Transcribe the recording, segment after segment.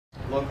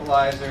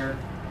localizer,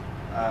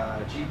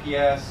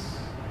 GPS,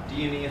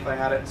 DME if I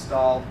had it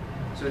installed.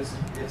 So it's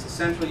a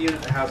central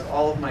unit that has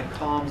all of my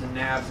comms and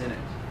navs in it.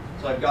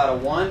 So I've got a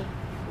 1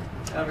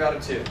 and I've got a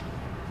 2.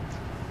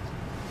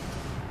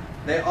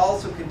 They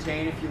also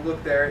contain, if you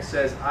look there, it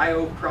says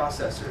I/O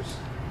processors.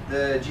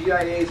 The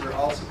GIAs are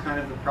also kind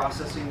of the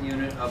processing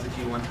unit of the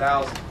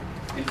G1000.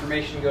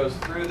 Information goes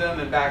through them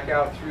and back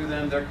out through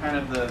them. They're kind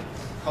of the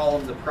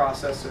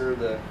processor,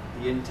 the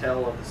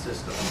intel of the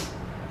system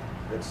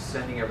that's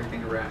sending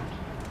everything around.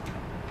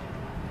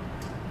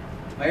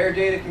 My air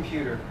data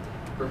computer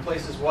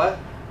replaces what?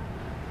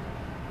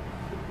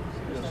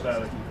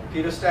 Pedostatic.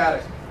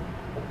 Pedostatic.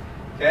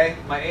 Okay,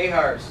 my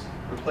AHARS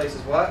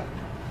replaces what?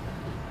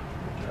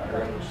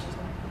 Gyros.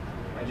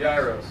 My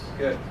gyros.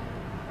 Good.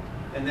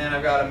 And then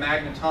I've got a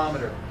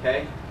magnetometer.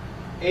 Okay.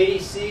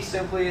 ADC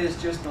simply is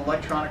just an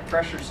electronic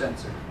pressure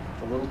sensor.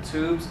 The little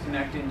tubes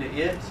connect into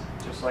it,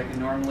 just like it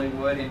normally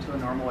would into a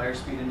normal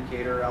airspeed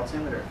indicator or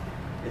altimeter.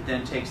 It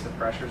then takes the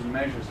pressures and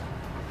measures them.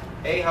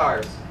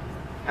 AHARS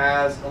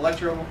has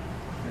microelectronic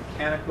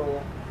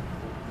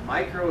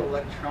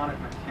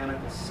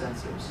mechanical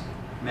sensors,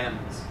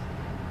 MEMS.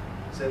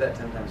 Say that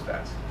 10 times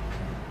fast.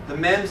 The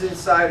MEMS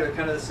inside are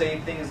kind of the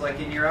same thing as like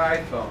in your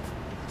iPhone.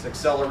 It's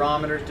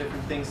accelerometers,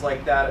 different things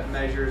like that. It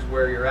measures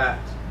where you're at.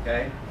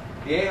 Okay.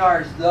 The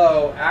AHARS,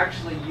 though,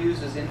 actually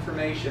uses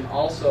information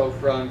also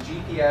from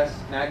GPS,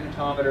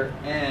 magnetometer,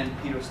 and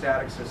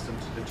pedostatic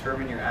systems to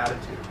determine your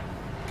attitude.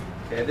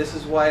 Okay, this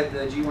is why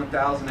the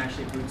G1000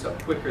 actually boots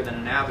up quicker than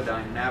an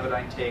Avidyne. An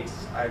Avidyne takes,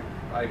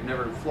 I've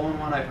never flown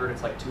one, I've heard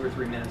it's like 2 or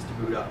 3 minutes to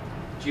boot up.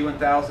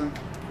 G1000,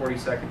 40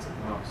 seconds at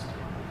the most.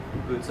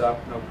 Boots up,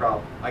 no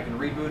problem. I can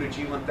reboot a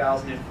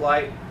G1000 in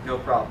flight, no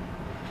problem.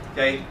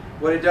 Okay,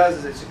 what it does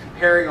is it's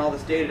comparing all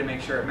this data to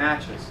make sure it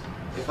matches.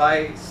 If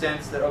I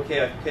sense that,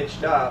 okay, I've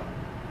pitched up,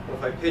 well,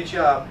 if I pitch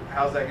up,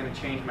 how's that going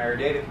to change my air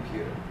data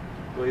computer?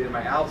 Well, either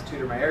my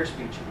altitude or my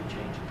airspeed should be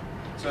changing.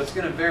 So it's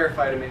going to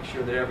verify to make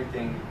sure that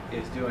everything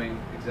is doing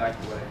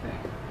exactly what I think.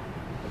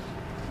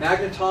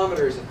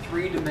 Magnetometer is a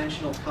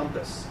 3-dimensional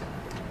compass.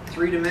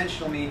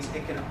 3-dimensional means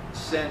it can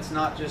sense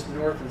not just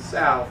north and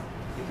south,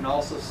 it can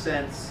also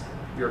sense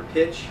your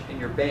pitch and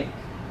your bank.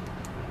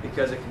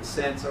 Because it can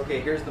sense,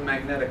 okay, here's the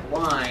magnetic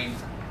line,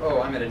 oh,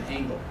 I'm at an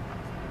angle.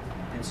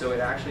 And so it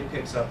actually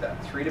picks up that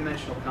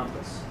 3-dimensional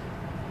compass.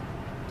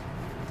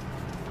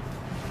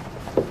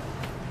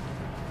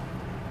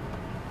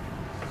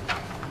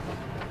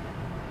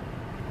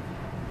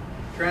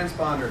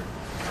 Transponder.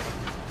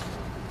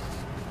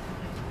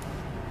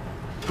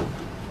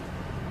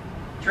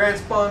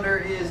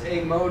 Transponder is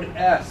a mode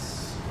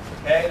S.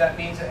 Okay, that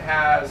means it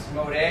has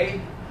mode A,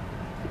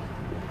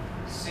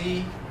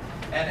 C,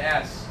 and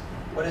S.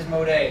 What is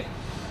mode A?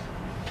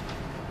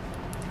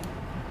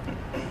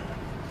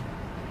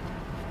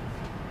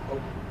 Oh,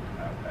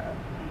 not bad.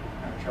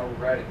 I'm having trouble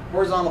writing.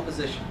 Horizontal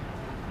position.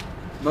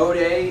 Mode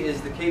A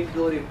is the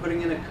capability of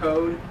putting in a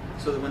code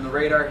so that when the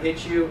radar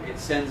hits you, it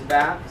sends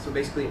back. So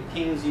basically it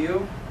pings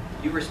you,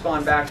 you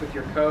respond back with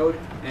your code,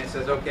 and it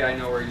says, okay, I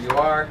know where you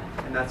are,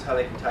 and that's how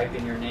they can type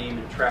in your name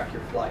and track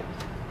your flight.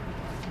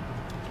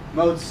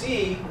 Mode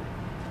C,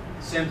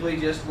 simply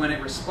just when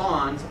it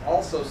responds,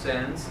 also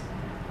sends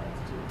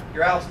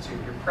your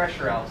altitude, your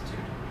pressure altitude.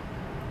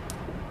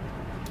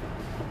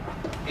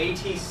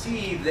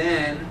 ATC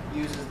then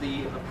uses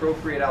the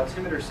appropriate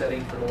altimeter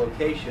setting for the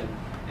location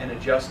and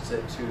adjusts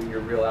it to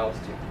your real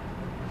altitude.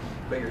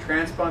 But your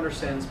transponder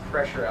sends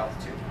pressure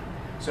altitude.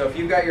 So if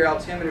you've got your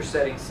altimeter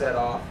setting set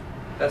off,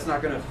 that's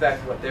not going to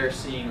affect what they're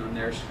seeing on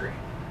their screen.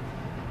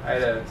 I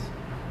had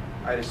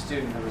a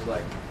student who was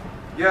like,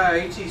 yeah,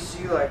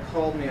 ATC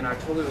called me and I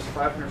told it was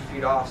 500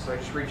 feet off, so I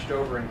just reached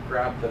over and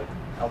grabbed the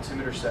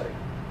altimeter setting.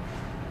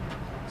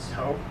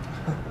 So,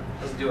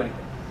 doesn't do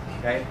anything,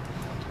 okay?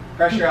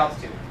 Pressure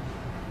altitude.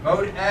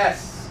 Mode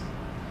S.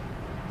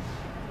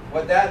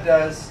 What that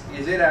does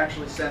is it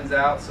actually sends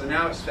out, so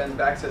now it sends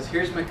back, says,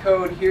 here's my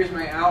code, here's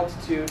my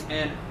altitude,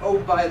 and oh,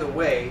 by the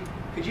way,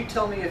 could you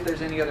tell me if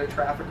there's any other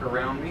traffic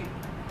around me?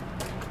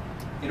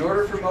 In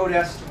order for Mode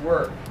S to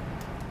work,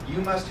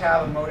 you must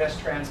have a Mode S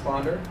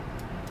transponder,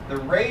 the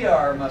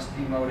radar must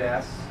be Mode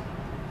S,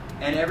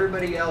 and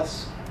everybody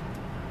else,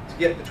 to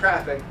get the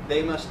traffic,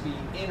 they must be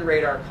in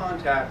radar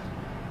contact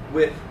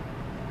with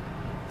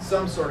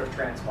some sort of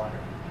transponder.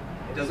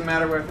 It doesn't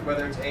matter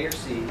whether it's A or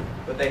C,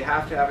 but they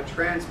have to have a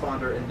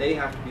transponder and they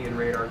have to be in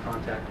radar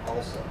contact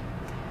also.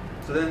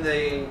 So then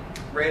the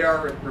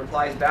radar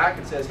replies back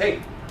and says,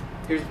 hey,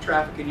 here's the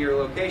traffic in your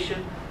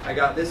location. I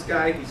got this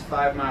guy, he's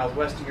 5 miles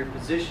west of your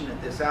position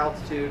at this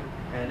altitude,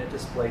 and it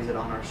displays it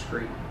on our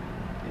screen.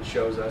 It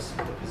shows us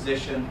the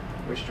position,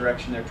 which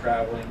direction they're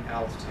traveling,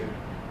 altitude.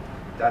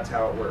 That's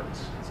how it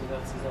works. So is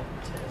that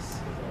TIS?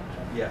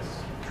 Yes,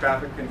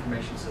 traffic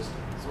information system.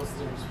 So what's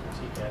the difference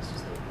between TCAS?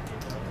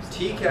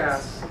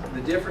 TCAS,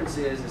 the difference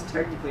is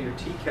technically your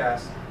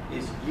TCAS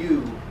is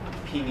you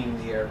pinging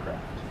the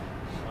aircraft.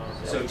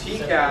 So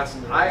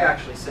TCAS, I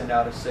actually send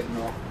out a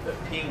signal that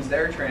pings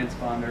their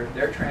transponder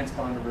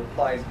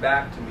replies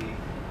back to me,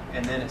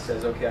 and then it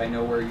says, okay, I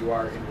know where you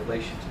are in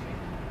relation to me.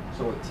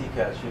 So with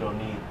TCAS, you don't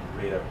need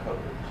radar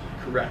coverage.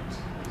 Correct.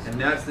 And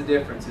that's the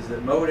difference, is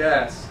that Mode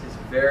S is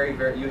very,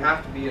 very, you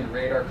have to be in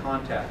radar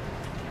contact.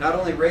 Not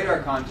only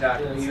radar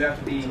contact, but you have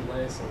to be It's a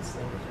license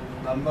thing.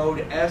 a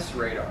Mode S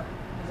radar.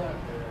 Is that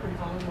pretty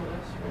common with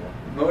us?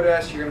 Mode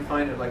S you're going to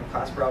find at like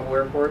Class Bravo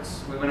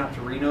airports. We went out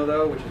to Reno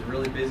though, which is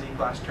really busy,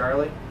 Class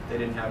Charlie. They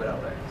didn't have it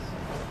out there.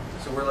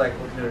 So we're like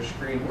looking at our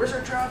screen, where's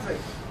our traffic?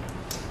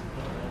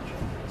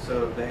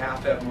 So they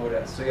have to have Mode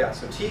S. So yeah,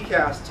 so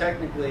TCAS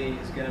technically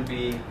is going to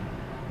be,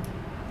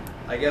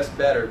 I guess,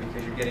 better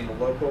because you're getting a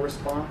local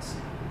response.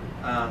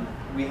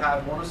 We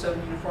have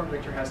 107 Uniform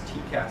Victor has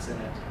TCAS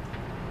in it.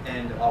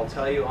 And I'll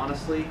tell you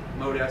honestly,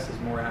 Mode S is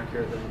more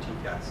accurate than the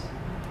TCAS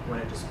when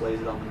it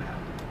displays it on the map.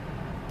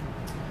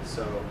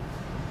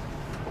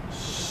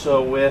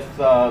 So with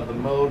the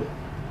Mode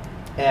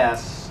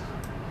S,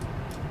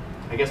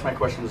 I guess my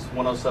question is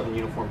 107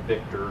 Uniform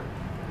Victor.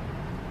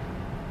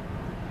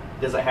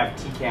 Does it have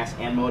TCAS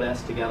and Mode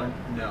S together?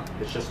 No.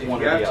 It's just if one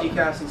you or have the other.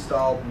 TCAS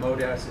installed,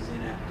 Mode S is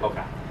inactive.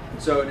 Okay.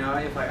 So now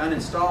if I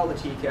uninstall the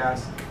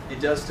TCAS, it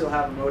does still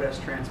have a Mode S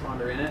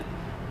transponder in it,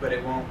 but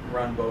it won't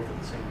run both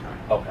at the same time.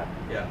 Okay.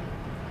 Yeah.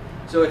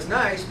 So it's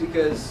nice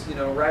because, you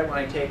know, right when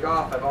I take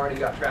off, I've already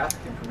got traffic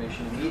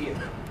information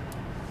immediately.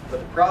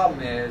 But the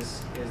problem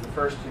is the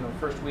first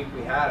week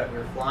we had it, we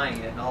were flying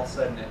it, and all of a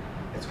sudden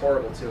it's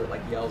horrible too. It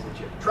like yells at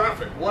you,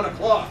 traffic, 1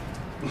 o'clock.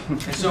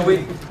 And so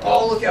we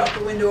all look out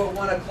the window at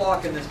 1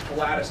 o'clock, and this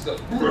Pilatus goes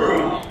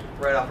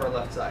right off our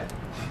left side.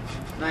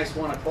 Nice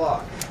 1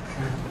 o'clock.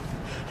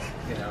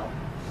 You know.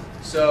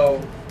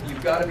 So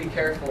you've got to be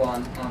careful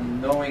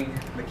on knowing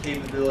the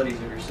capabilities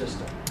of your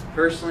system.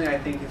 Personally, I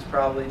think it's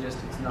probably just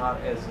it's not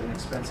as an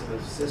expensive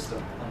a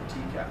system on the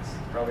TCAS.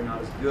 It's probably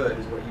not as good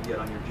as what you get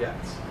on your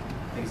jets,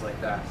 things like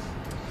that.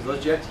 Because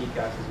those jet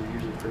TCASs are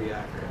usually pretty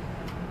accurate.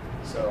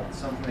 So it's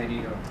something they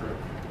need to improve.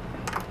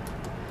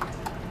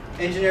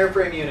 Engine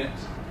airframe unit.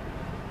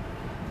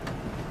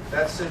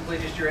 That's simply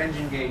just your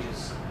engine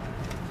gauges.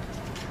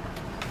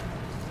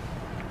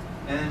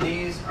 And then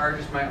these are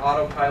just my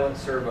autopilot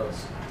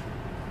servos.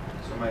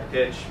 So my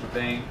pitch, my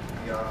bank,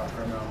 the off,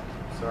 or no,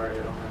 sorry,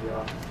 I don't have the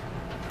off.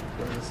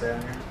 What does it say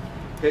on here?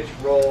 Pitch,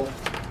 roll,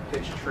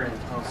 pitch, trim.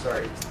 Oh,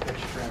 sorry, it's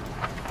pitch, trim.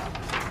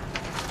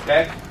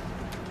 Okay?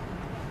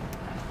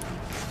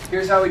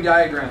 Here's how we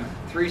diagram it.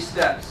 3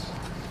 steps.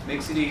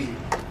 Makes it easy.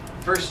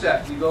 First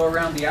step, you go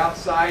around the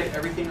outside.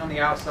 Everything on the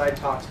outside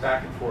talks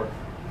back and forth.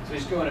 So you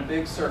just go in a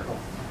big circle.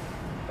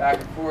 Back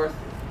and forth,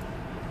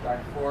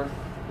 back and forth,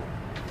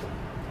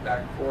 back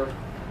and forth,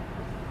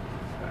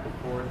 back and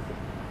forth,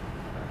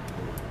 back and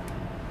forth.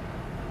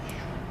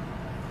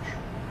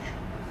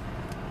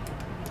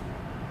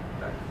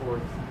 Back and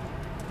forth.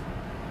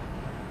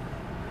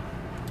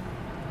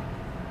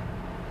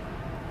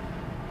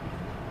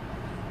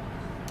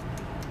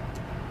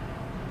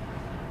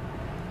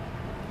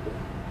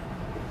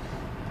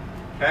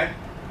 Okay?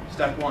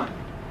 Step 1.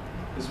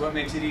 This is what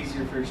makes it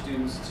easier for your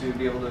students to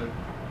be able to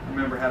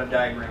remember how to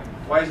diagram.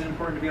 Why is it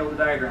important to be able to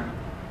diagram it?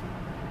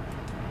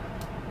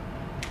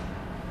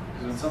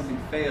 Because when something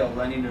failed,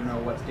 I need to know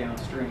what's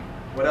downstream.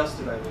 What else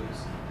did I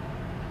lose?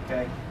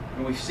 Okay?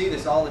 And we see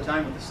this all the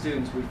time with the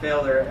students. We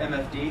fail their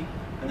MFD,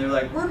 and they're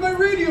like, where'd my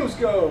radios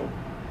go?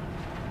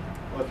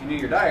 Well, if you knew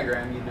your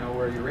diagram, you'd know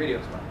where your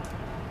radios went.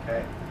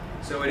 Okay?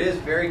 So it is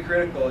very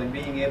critical in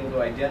being able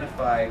to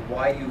identify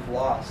why you've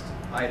lost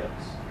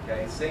items.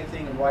 Okay? Same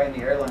thing in why in the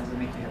airlines they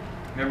make you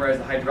memorize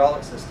the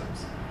hydraulic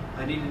systems.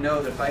 I need to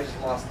know that if I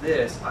just lost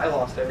this, I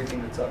lost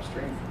everything that's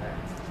upstream from there.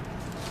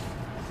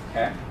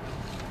 Okay?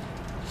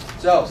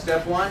 So,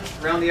 step 1,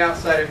 around the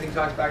outside, everything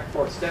talks back and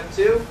forth. Step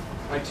 2,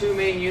 my 2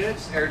 main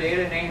units, air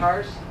data and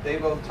AHARS, they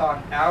both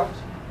talk out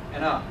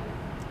and up.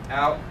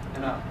 Out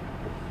and up.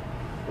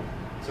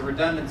 It's a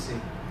redundancy.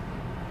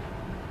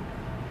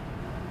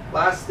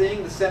 Last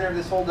thing, the center of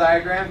this whole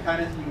diagram,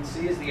 kind of you can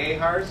see, is the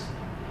AHARS.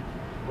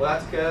 Well,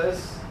 that's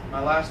because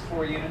my last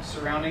 4 units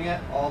surrounding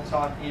it all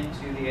talk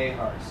into the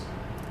AHARS.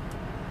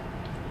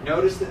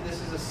 Notice that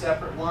this is a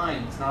separate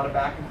line. It's not a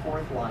back and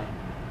forth line.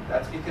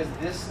 That's because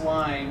this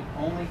line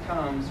only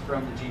comes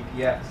from the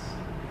GPS.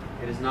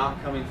 It is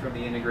not coming from the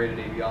integrated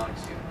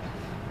avionics unit.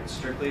 It's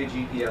strictly a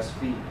GPS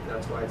feed.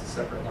 That's why it's a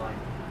separate line.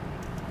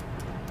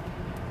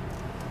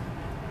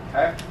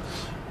 Okay?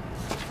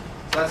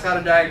 So that's how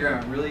to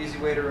diagram it. Really easy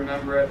way to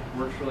remember it.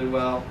 Works really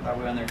well. That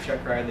way on their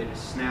check ride, they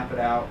just snap it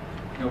out.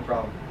 No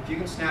problem. If you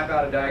can snap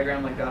out a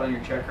diagram like that on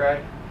your check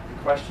ride,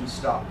 the questions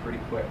stop pretty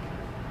quick.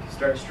 If you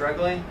start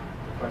struggling,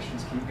 the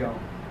questions keep going.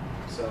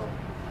 So,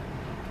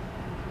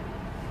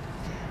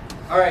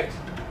 all right.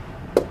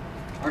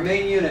 Our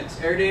main units,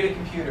 air data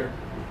computer,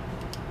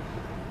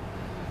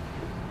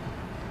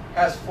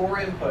 has 4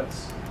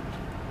 inputs.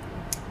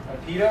 My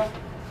pitot,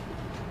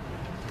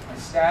 my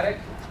static,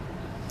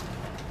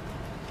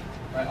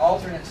 my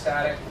alternate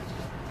static,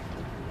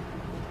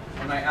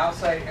 and my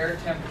outside air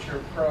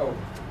temperature probe.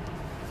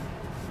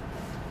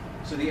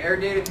 So the air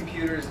data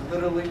computer is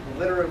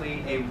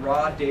literally a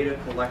raw data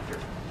collector.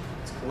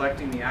 It's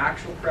collecting the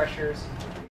actual pressures